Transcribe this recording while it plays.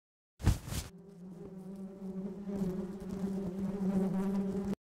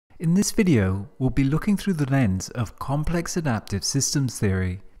In this video, we'll be looking through the lens of complex adaptive systems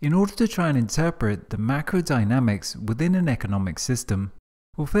theory in order to try and interpret the macro dynamics within an economic system.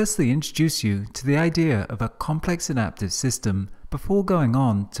 We'll firstly introduce you to the idea of a complex adaptive system before going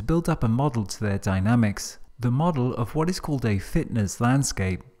on to build up a model to their dynamics, the model of what is called a fitness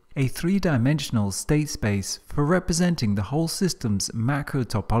landscape, a three-dimensional state space for representing the whole system's macro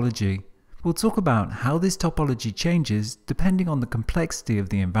topology. We'll talk about how this topology changes depending on the complexity of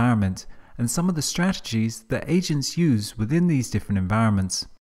the environment and some of the strategies that agents use within these different environments.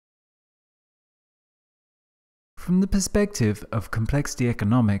 From the perspective of complexity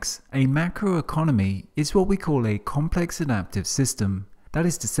economics, a macroeconomy is what we call a complex adaptive system. That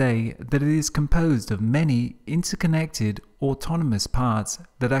is to say that it is composed of many interconnected autonomous parts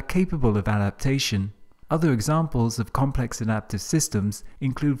that are capable of adaptation. Other examples of complex adaptive systems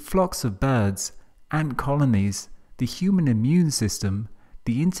include flocks of birds, ant colonies, the human immune system,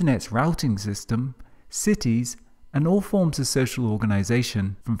 the internet's routing system, cities, and all forms of social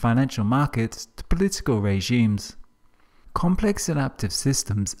organization, from financial markets to political regimes. Complex adaptive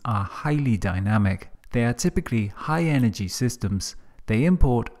systems are highly dynamic. They are typically high-energy systems. They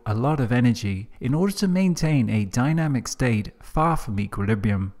import a lot of energy in order to maintain a dynamic state far from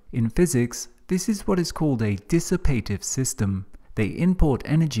equilibrium. In physics, this is what is called a dissipative system. They import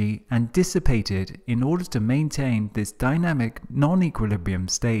energy and dissipate it in order to maintain this dynamic non-equilibrium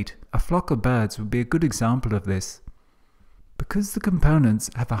state. A flock of birds would be a good example of this. Because the components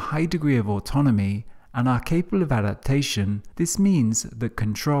have a high degree of autonomy and are capable of adaptation, this means that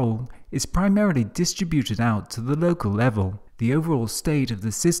control is primarily distributed out to the local level. The overall state of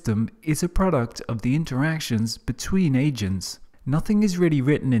the system is a product of the interactions between agents. Nothing is really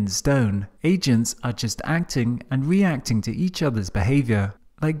written in stone. Agents are just acting and reacting to each other's behavior,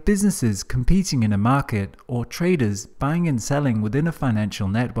 like businesses competing in a market or traders buying and selling within a financial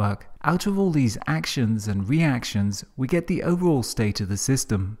network. Out of all these actions and reactions, we get the overall state of the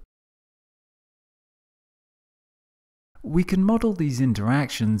system. We can model these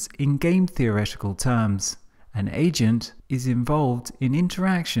interactions in game theoretical terms. An agent is involved in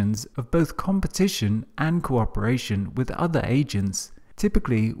interactions of both competition and cooperation with other agents,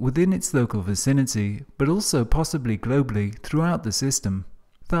 typically within its local vicinity, but also possibly globally throughout the system.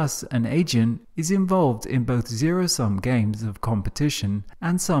 Thus, an agent is involved in both zero-sum games of competition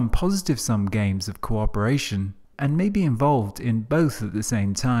and some positive-sum games of cooperation, and may be involved in both at the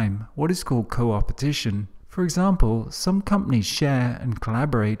same time, what is called co-opetition. For example, some companies share and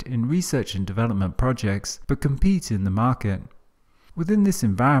collaborate in research and development projects, but compete in the market. Within this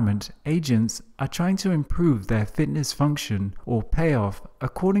environment, agents are trying to improve their fitness function or payoff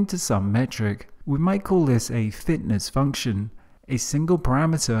according to some metric. We might call this a fitness function, a single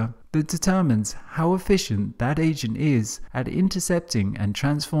parameter that determines how efficient that agent is at intercepting and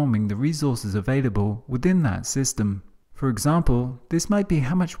transforming the resources available within that system. For example, this might be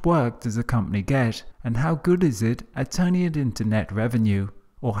how much work does a company get and how good is it at turning it into net revenue,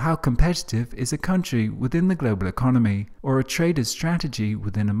 or how competitive is a country within the global economy, or a trader's strategy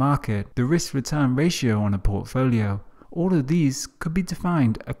within a market, the risk-return ratio on a portfolio. All of these could be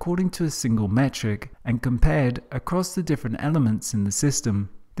defined according to a single metric and compared across the different elements in the system.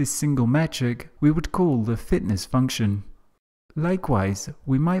 This single metric we would call the fitness function. Likewise,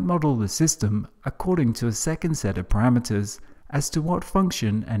 we might model the system according to a second set of parameters as to what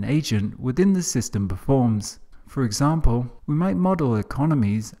function an agent within the system performs. For example, we might model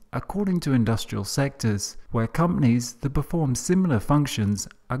economies according to industrial sectors, where companies that perform similar functions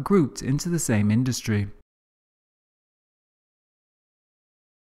are grouped into the same industry.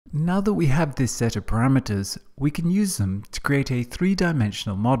 Now that we have this set of parameters, we can use them to create a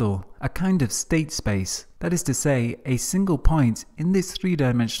three-dimensional model, a kind of state space. That is to say, a single point in this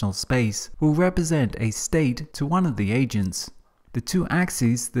three-dimensional space will represent a state to one of the agents. The two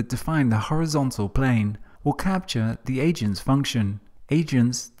axes that define the horizontal plane will capture the agent's function.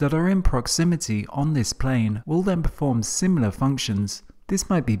 Agents that are in proximity on this plane will then perform similar functions. This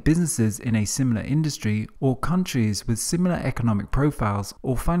might be businesses in a similar industry, or countries with similar economic profiles,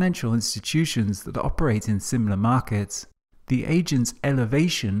 or financial institutions that operate in similar markets. The agent's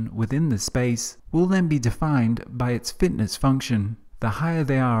elevation within the space will then be defined by its fitness function. The higher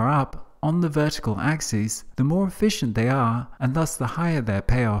they are up on the vertical axis, the more efficient they are, and thus the higher their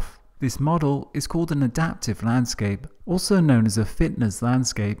payoff. This model is called an adaptive landscape, also known as a fitness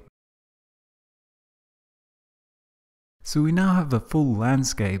landscape. So we now have a full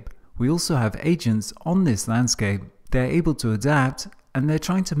landscape. We also have agents on this landscape. They're able to adapt, and they're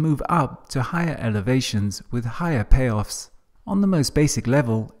trying to move up to higher elevations with higher payoffs. On the most basic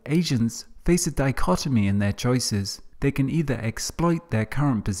level, agents face a dichotomy in their choices. they can either exploit their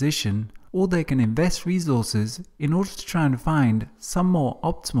current position or they can invest resources in order to try and find some more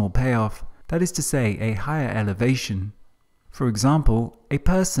optimal payoff, that is to say, a higher elevation. For example, a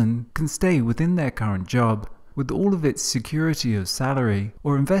person can stay within their current job with all of its security of salary,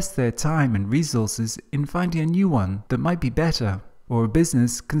 or invest their time and resources in finding a new one that might be better. Or a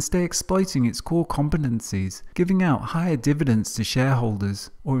business can stay exploiting its core competencies, giving out higher dividends to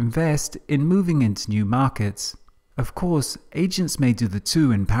shareholders, or invest in moving into new markets. Of course, agents may do the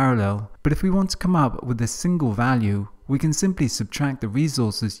two in parallel, but if we want to come up with a single value, we can simply subtract the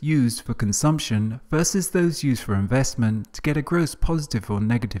resources used for consumption versus those used for investment to get a gross positive or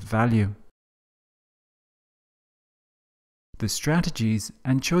negative value. The strategies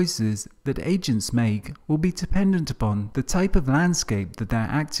and choices that agents make will be dependent upon the type of landscape that they're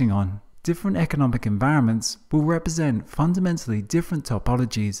acting on. Different economic environments will represent fundamentally different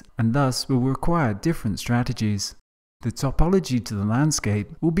topologies and thus will require different strategies. The topology to the landscape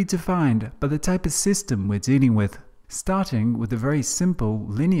will be defined by the type of system we're dealing with, starting with a very simple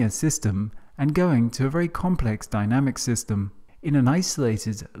linear system and going to a very complex dynamic system. In an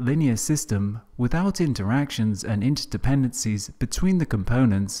isolated linear system, without interactions and interdependencies between the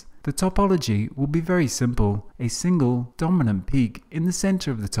components, the topology will be very simple, a single dominant peak in the center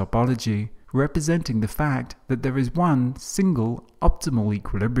of the topology, representing the fact that there is one single optimal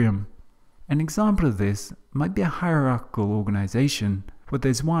equilibrium. An example of this might be a hierarchical organization, where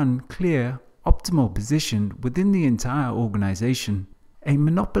there's one clear, optimal position within the entire organization. A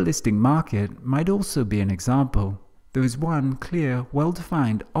monopolistic market might also be an example. There is one clear,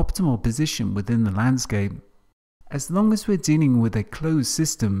 well-defined optimal position within the landscape. As long as we're dealing with a closed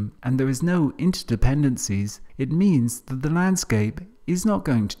system and there is no interdependencies, it means that the landscape is not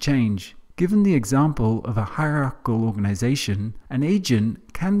going to change. Given the example of a hierarchical organization, an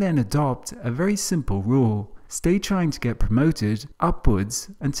agent can then adopt a very simple rule: stay trying to get promoted upwards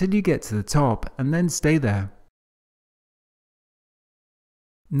until you get to the top and then stay there.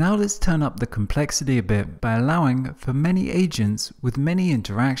 Now let's turn up the complexity a bit by allowing for many agents with many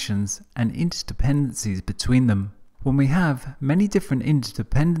interactions and interdependencies between them. When we have many different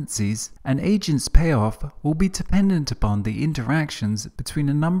interdependencies, an agent's payoff will be dependent upon the interactions between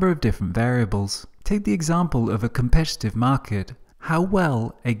a number of different variables. Take the example of a competitive market. How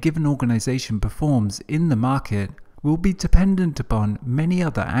well a given organization performs in the market will be dependent upon many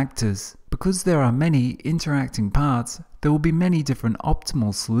other actors. Because there are many interacting parts, there will be many different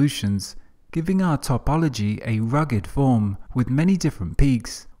optimal solutions, giving our topology a rugged form with many different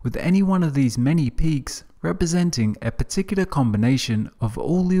peaks, with any one of these many peaks representing a particular combination of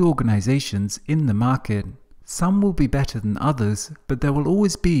all the organizations in the market. Some will be better than others, but there will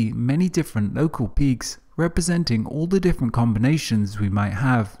always be many different local peaks representing all the different combinations we might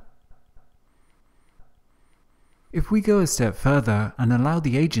have. If we go a step further and allow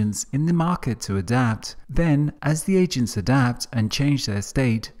the agents in the market to adapt, then as the agents adapt and change their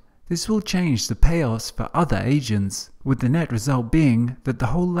state, this will change the payoffs for other agents, with the net result being that the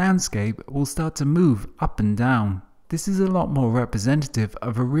whole landscape will start to move up and down. This is a lot more representative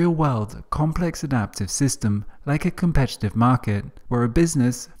of a real-world, complex adaptive system like a competitive market, where a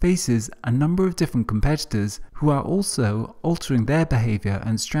business faces a number of different competitors who are also altering their behavior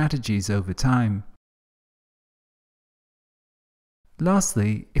and strategies over time.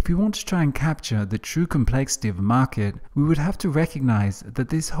 Lastly, if we want to try and capture the true complexity of a market, we would have to recognize that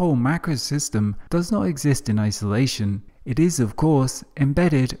this whole macro system does not exist in isolation. It is, of course,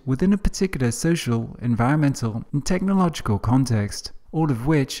 embedded within a particular social, environmental, and technological context, all of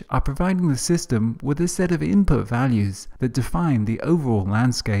which are providing the system with a set of input values that define the overall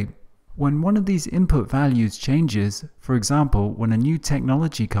landscape. When one of these input values changes, for example when a new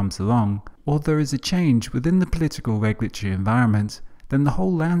technology comes along, or there is a change within the political regulatory environment, then the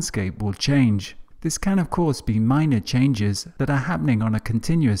whole landscape will change. This can of course be minor changes that are happening on a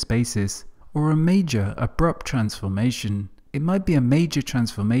continuous basis, or a major abrupt transformation. It might be a major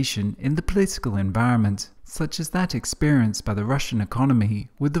transformation in the political environment, such as that experienced by the Russian economy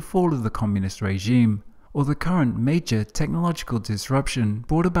with the fall of the communist regime, or the current major technological disruption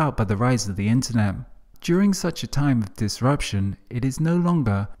brought about by the rise of the internet. During such a time of disruption, it is no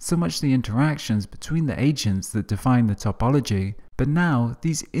longer so much the interactions between the agents that define the topology, but now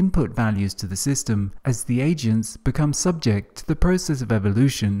these input values to the system as the agents become subject to the process of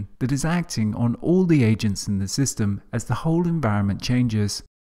evolution that is acting on all the agents in the system as the whole environment changes.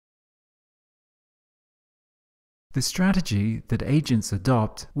 The strategy that agents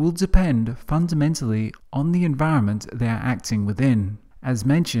adopt will depend fundamentally on the environment they are acting within. As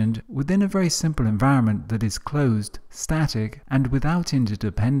mentioned, within a very simple environment that is closed, static, and without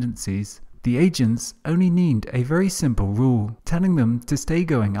interdependencies, The agents only need a very simple rule, telling them to stay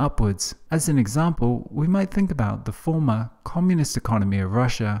going upwards. As an example, we might think about the former communist economy of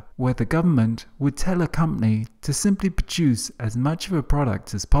Russia, where the government would tell a company to simply produce as much of a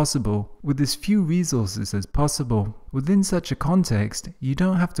product as possible, with as few resources as possible. Within such a context, you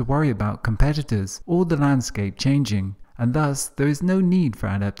don't have to worry about competitors or the landscape changing, and thus there is no need for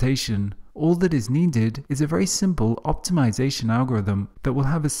adaptation. All that is needed is a very simple optimization algorithm that will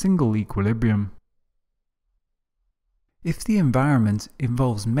have a single equilibrium. If the environment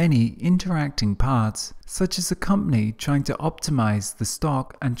involves many interacting parts, such as a company trying to optimize the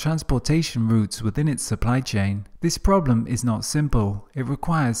stock and transportation routes within its supply chain, this problem is not simple. It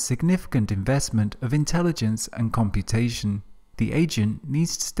requires significant investment of intelligence and computation. The agent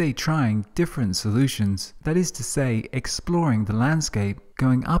needs to stay trying different solutions, that is to say, exploring the landscape,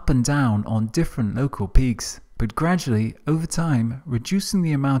 going up and down on different local peaks, but gradually, over time, reducing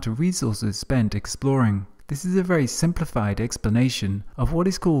the amount of resources spent exploring. This is a very simplified explanation of what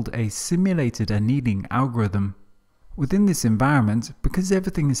is called a simulated annealing algorithm. Within this environment, because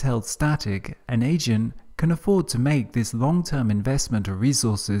everything is held static, an agent can afford to make this long-term investment of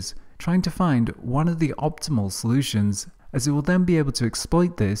resources, trying to find one of the optimal solutions, as it will then be able to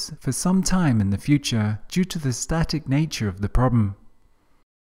exploit this for some time in the future due to the static nature of the problem.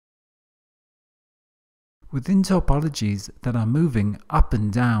 Within topologies that are moving up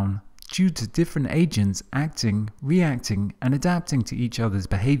and down, due to different agents acting, reacting, and adapting to each other's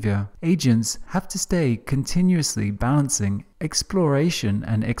behavior, agents have to stay continuously balancing exploration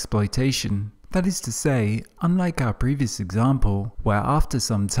and exploitation. That is to say, unlike our previous example, where after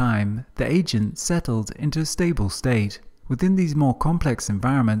some time the agent settled into a stable state, within these more complex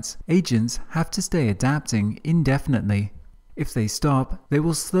environments, agents have to stay adapting indefinitely. If they stop, they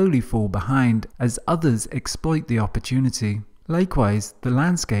will slowly fall behind as others exploit the opportunity. Likewise, the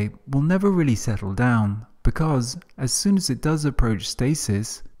landscape will never really settle down, because as soon as it does approach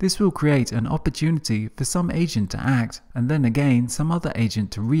stasis, this will create an opportunity for some agent to act, and then again some other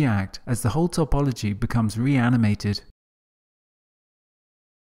agent to react as the whole topology becomes reanimated.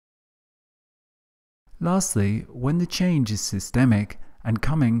 Lastly, when the change is systemic and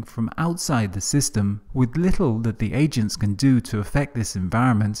coming from outside the system, with little that the agents can do to affect this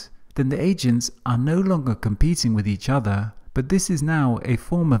environment, then the agents are no longer competing with each other, but this is now a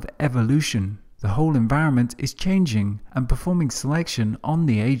form of evolution. The whole environment is changing and performing selection on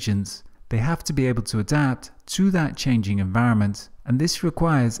the agents. They have to be able to adapt to that changing environment, and this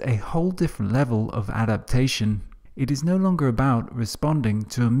requires a whole different level of adaptation. It is no longer about responding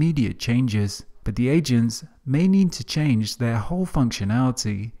to immediate changes, but the agents may need to change their whole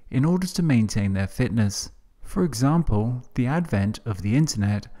functionality in order to maintain their fitness. For example, the advent of the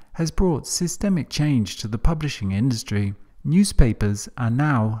internet has brought systemic change to the publishing industry. Newspapers are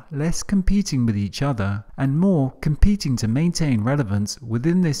now less competing with each other and more competing to maintain relevance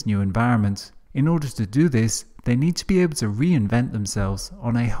within this new environment. In order to do this, they need to be able to reinvent themselves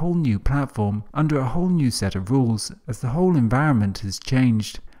on a whole new platform under a whole new set of rules as the whole environment has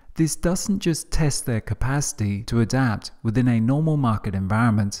changed. This doesn't just test their capacity to adapt within a normal market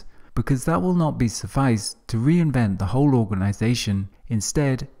environment, because that will not be suffice to reinvent the whole organization.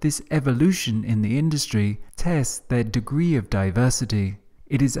 Instead, this evolution in the industry tests their degree of diversity.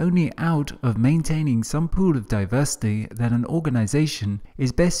 It is only out of maintaining some pool of diversity that an organization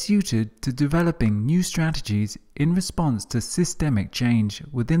is best suited to developing new strategies in response to systemic change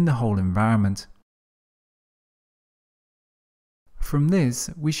within the whole environment. From this,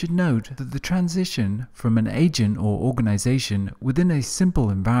 we should note that the transition from an agent or organization within a simple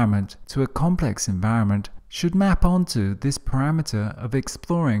environment to a complex environment should map onto this parameter of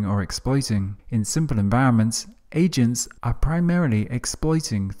exploring or exploiting. In simple environments, agents are primarily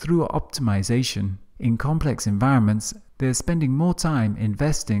exploiting through optimization. In complex environments, they are spending more time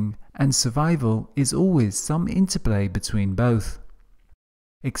investing, and survival is always some interplay between both.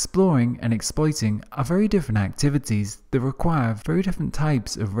 Exploring and exploiting are very different activities that require very different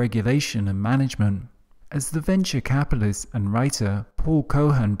types of regulation and management. As the venture capitalist and writer Paul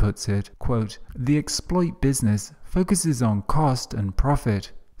Cohen puts it, quote, "The exploit business focuses on cost and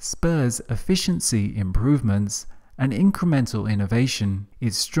profit, spurs efficiency improvements and incremental innovation,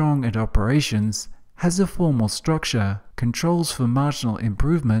 is strong at operations, has a formal structure, controls for marginal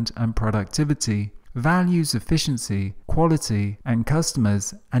improvement and productivity, values efficiency, quality, and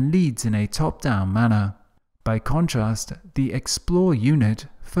customers, and leads in a top-down manner." By contrast, the Explore unit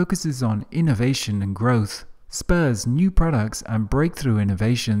focuses on innovation and growth, spurs new products and breakthrough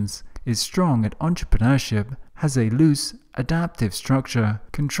innovations, is strong at entrepreneurship, has a loose, adaptive structure,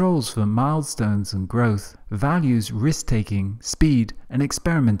 controls for milestones and growth, values risk-taking, speed, and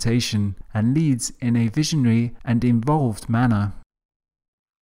experimentation, and leads in a visionary and involved manner.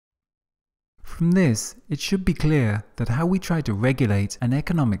 From this, it should be clear that how we try to regulate an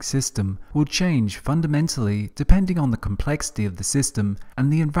economic system will change fundamentally depending on the complexity of the system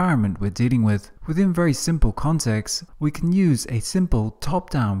and the environment we're dealing with. Within very simple contexts, we can use a simple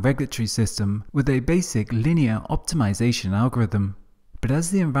top-down regulatory system with a basic linear optimization algorithm. But as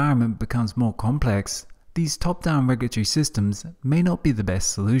the environment becomes more complex, these top-down regulatory systems may not be the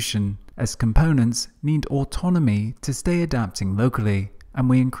best solution, as components need autonomy to stay adapting locally, and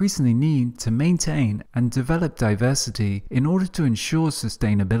we increasingly need to maintain and develop diversity in order to ensure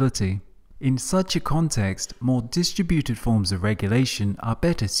sustainability. In such a context, more distributed forms of regulation are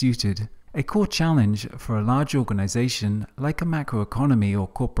better suited. A core challenge for a large organization like a macroeconomy or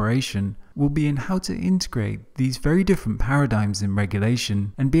corporation will be in how to integrate these very different paradigms in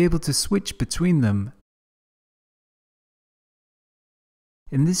regulation and be able to switch between them.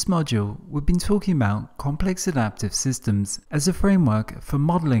 In this module, we've been talking about complex adaptive systems as a framework for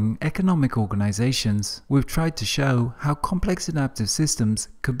modeling economic organizations. We've tried to show how complex adaptive systems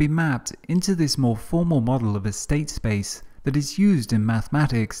could be mapped into this more formal model of a state space that is used in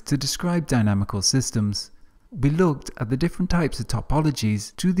mathematics to describe dynamical systems. We looked at the different types of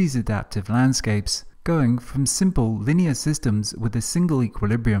topologies to these adaptive landscapes, going from simple linear systems with a single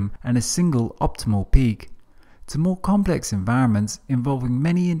equilibrium and a single optimal peak, to more complex environments involving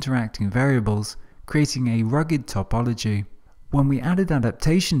many interacting variables, creating a rugged topology. When we added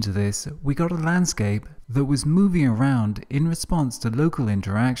adaptation to this, we got a landscape that was moving around in response to local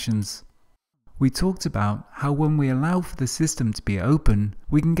interactions. We talked about how when we allow for the system to be open,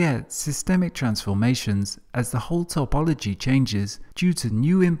 we can get systemic transformations as the whole topology changes due to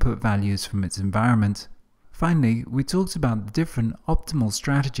new input values from its environment. Finally, we talked about the different optimal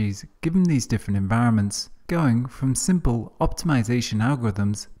strategies given these different environments, going from simple optimization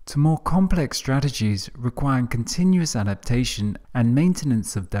algorithms to more complex strategies requiring continuous adaptation and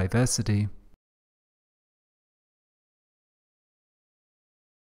maintenance of diversity.